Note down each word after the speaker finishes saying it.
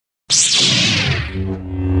You're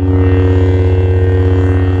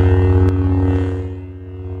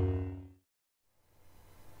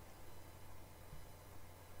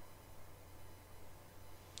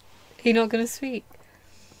not gonna speak?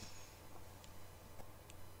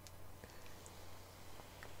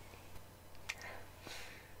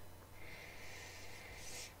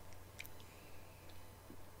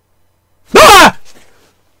 Ah!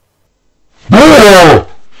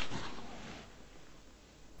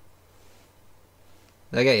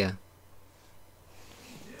 Did I get you?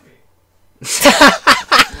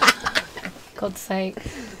 God's sake.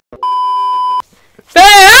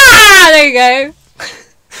 Ah, there you go. I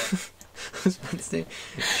was about to say,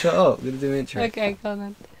 shut up, I'm going to do an intro. Okay, go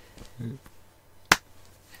on then.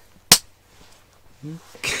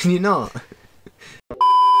 Can you not?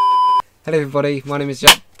 Hello everybody, my name is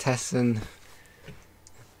Jack Tesson.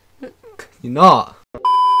 You're not.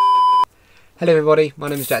 Hello everybody, my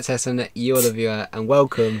name is Jack Tesson, you're the viewer, and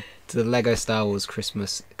welcome to the LEGO Star Wars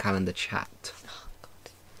Christmas calendar chat. Oh,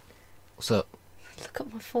 God. What's up? Look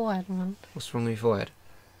at my forehead, man. What's wrong with your forehead?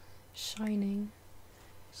 Shining.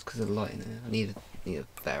 It's because of the light in there. I need a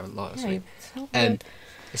better light or Yeah, something. it's not good.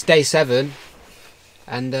 It's day 7,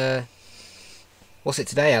 and what's it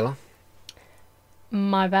today, Ella?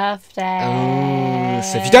 My birthday. Oh,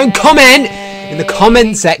 so if you don't comment in the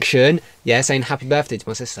comment section, yeah, saying happy birthday to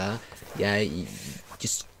my sister, yeah, you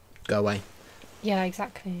just go away. Yeah,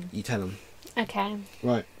 exactly. You tell them. Okay.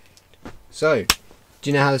 Right. So, do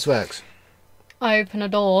you know how this works? I open a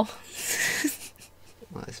door.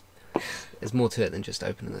 Well, there's more to it than just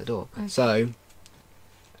opening the door. Okay. So,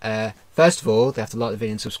 first of all, they have to like the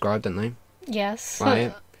video and subscribe, don't they? Yes.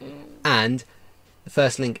 Right. And the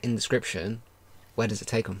first link in the description, where does it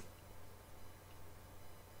take them?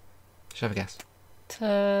 Should I have a guess?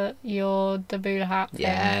 To your DABOOLHAT thing.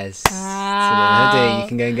 Yes. Wow. So the hoodie, you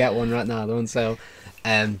can go and get one right now. They're on sale.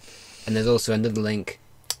 And there's also another link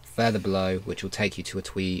further below, which will take you to a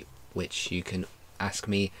tweet, which you can ask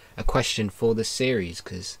me a question for the series,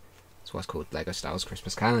 because that's why it's called LEGO Star Wars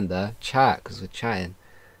Christmas Calendar Chat, because we're chatting.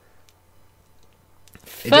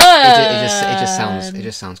 It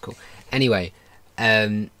just sounds cool. Anyway,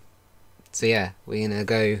 so yeah, we're gonna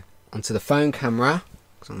go onto the phone camera,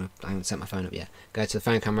 because I haven't set my phone up yet. Go to the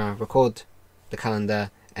phone camera, record the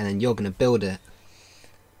calendar, and then you're gonna build it.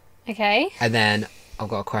 Okay. And then I've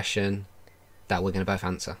got a question that we're gonna both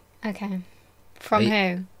answer. Okay. From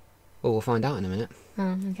who? Well, we'll find out in a minute.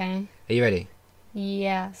 Oh, okay. Are you ready?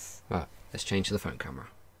 Yes. Right, let's change to the phone camera.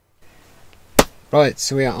 Right,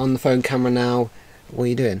 so we are on the phone camera now. What are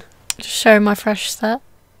you doing? Just showing my fresh set.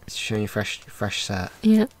 It's showing you fresh set.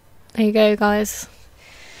 Yeah. There you go, guys.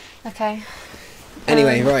 Okay.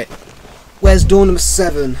 Anyway, right. Where's door number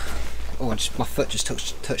 7? Oh, my foot just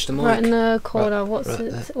touched the mic. Right in the corner.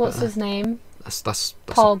 Right, What's his name? That's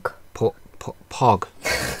Pog. Pog.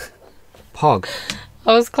 Pog.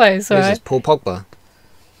 I was close, Who's right? this? Paul Pogba.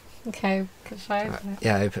 Okay. Should I open it?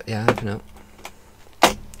 Yeah, open it.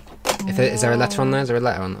 Is there a letter on there? Is there a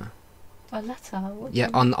letter on there? A letter? What Yeah,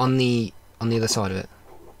 on the other side of it.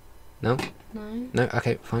 No? No. No?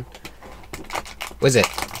 Okay, fine. Where's it?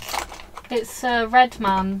 It's a red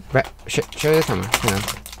man. Show the camera. Hang on.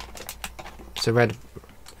 It's a red.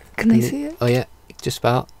 Can they see it? Oh yeah, just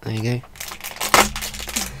about. There you go.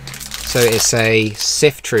 So it's a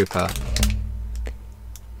Sith Trooper.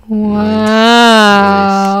 Wow.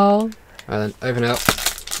 Nice. Right then, open it up.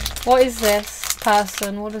 What is this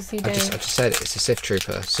person? What does he do? I just said it's a Sith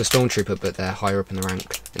Trooper. It's a Stormtrooper, but they're higher up in the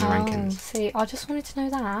rankings. See, I just wanted to know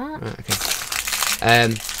that. Right, okay.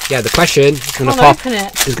 Yeah, the question is going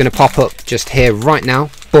to pop up just here right now.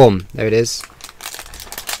 Boom, there it is.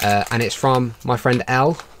 And it's from my friend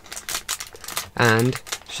Elle, and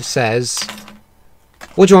she says,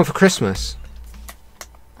 "What do you want for Christmas?"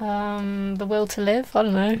 The will to live. I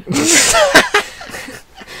don't know.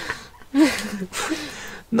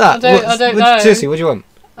 No, I don't know. Seriously, what do you want?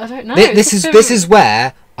 I don't know. This is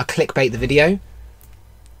where I clickbait the video.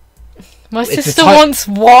 My sister wants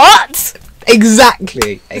what?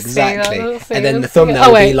 Exactly. See, And then the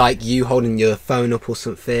thumbnail will be like you holding your phone up or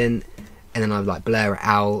something, and then I like blur it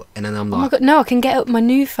out, and then I'm like, oh my god, no! I can get up my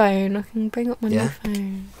new phone. I can bring up my new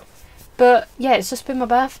phone. But yeah, it's just been my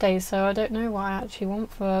birthday, so I don't know what I actually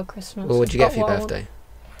want for Christmas. Well, what'd you get for your birthday?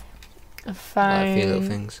 A phone. Like a few little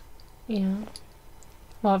things. Yeah.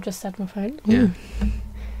 Well, I've just said my phone. Yeah.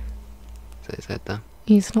 So it's head there.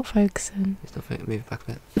 He's not focusing. It's not focusing. Move it back a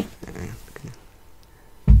bit.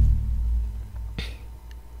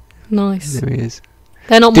 Nice. There he is.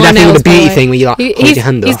 They're not Do my that thing nails. with the beauty thing where you like hold your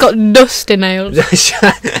hand up. He's got dusty nails.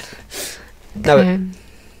 No, Okay.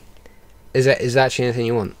 is that actually anything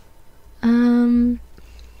you want?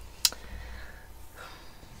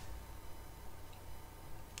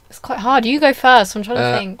 It's quite hard. You go first. I'm trying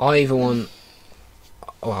to think. I either want...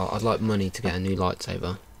 Well, I'd like money to get a new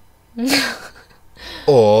lightsaber.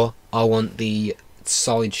 Or I want the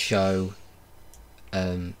sideshow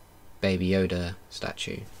Baby Yoda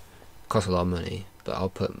statue. Costs a lot of money, but I'll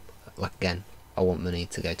put... Like, again, I want money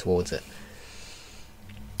to go towards it.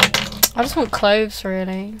 I just want clothes,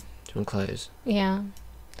 really. Do you want clothes? Yeah.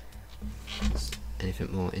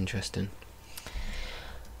 Anything more interesting?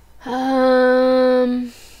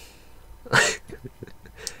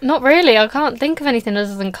 Not really. I can't think of anything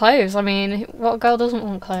other than clothes. I mean, what girl doesn't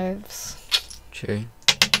want clothes? True.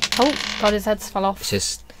 Oh, God, his head's fell off. It's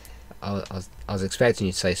just... I was expecting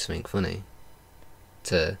you to say something funny.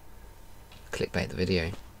 To clickbait the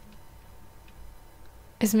video.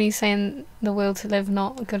 Is me saying the will to live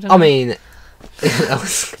not good enough? I mean... that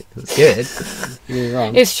was good. You're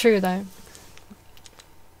wrong. It's true, though.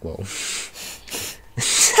 Whoa.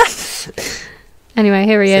 Anyway,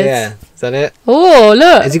 here he is. Yeah, is that it? Oh,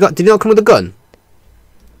 look! Has he got? Did he not come with a gun?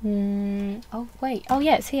 Oh, wait. Oh,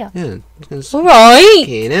 yeah, it's here. Yeah. Alright!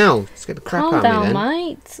 Okay, now. Let's get the crap Calm out down, of me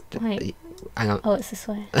then. mate. Wait. Hang on. Oh, it's this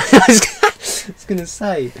way. I was going to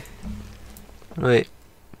say. Right.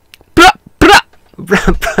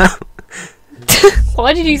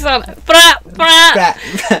 Why did you sound like...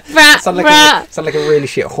 Sound like a really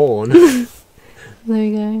shit horn. There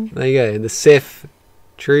you go. There you go. The Sith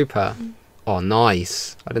Trooper. Oh,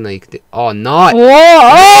 nice. I didn't know you could do... Oh, nice.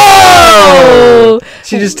 Whoa!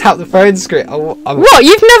 She just tapped the phone screen. What?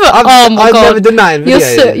 You've never... I've never done that in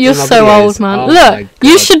videos. You're so old, man. Oh, look,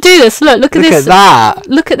 you should do this. Look at this. Look at that.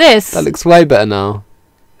 Look at this. That looks way better now.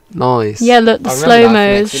 Nice. Yeah, look, the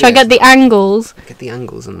slow-mos. Should I get the angles? Get the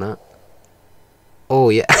angles on that. Oh,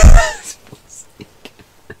 yeah.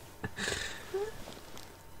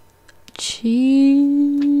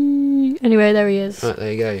 Anyway, there he is. Right,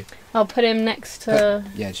 there you go. I'll put him next to...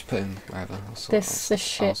 Yeah, just put him wherever. This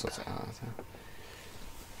ship. I'll sort it out.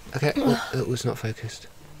 Okay, oh, it was not focused.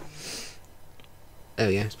 Oh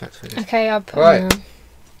yeah, it's back to focus. Okay, I'll put him there.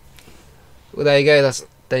 Well, there you go. That's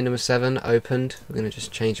day number 7 opened. We're going to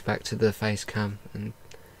just change back to the face cam and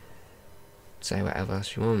say whatever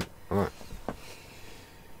else you want. Alright.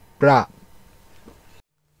 Brah.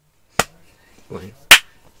 Wait.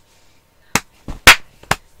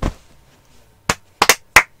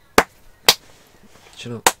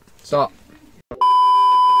 Shut up. Stop.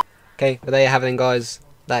 Okay, well there you have it then, guys.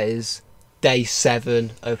 That is day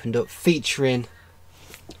 7 opened up, featuring...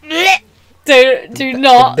 Do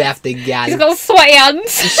not. The birthday gal. He's got sweaty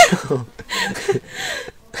hands.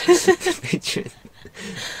 Featuring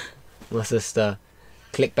my sister.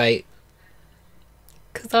 Clickbait.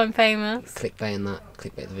 Because I'm famous. Clickbaiting that.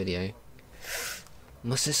 Clickbait the video.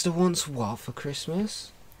 My sister wants what for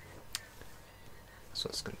Christmas? That's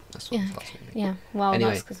what's good. That's what Yeah. it's asking me. Yeah. Well,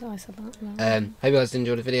 Anyway, that's because I said that. hope you guys did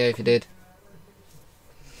enjoy the video. If you did,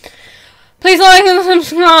 please like and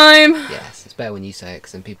subscribe. yes, it's better when you say it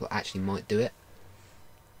because then people actually might do it.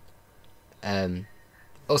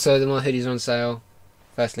 Also, the more hoodies are on sale.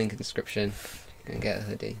 First link in the description. Go and get a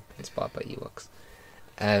hoodie inspired by Ewoks.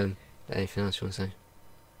 Anything else you want to say?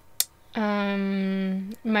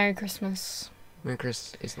 Merry Christmas. Merry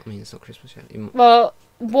Christmas. It's not Christmas yet. Well,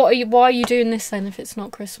 why are you doing this then if it's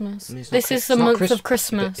not Christmas? I mean, it's this not is the month of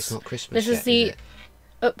Christmas. It's not Christmas This yet, is the is it?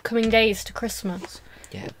 upcoming days to Christmas.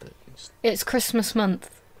 Yeah, but it's Christmas month.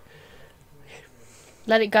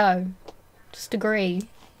 Let it go. Just agree.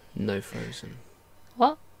 No Frozen.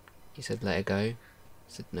 What? You said let it go. I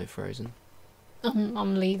said no Frozen.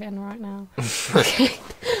 I'm leaving right now. Okay.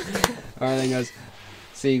 Alright then, guys.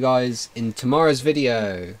 See you guys in tomorrow's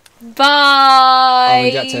video. Bye.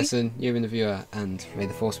 I'm Jack Tesson, you've been the viewer, and may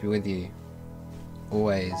the force be with you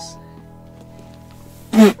always.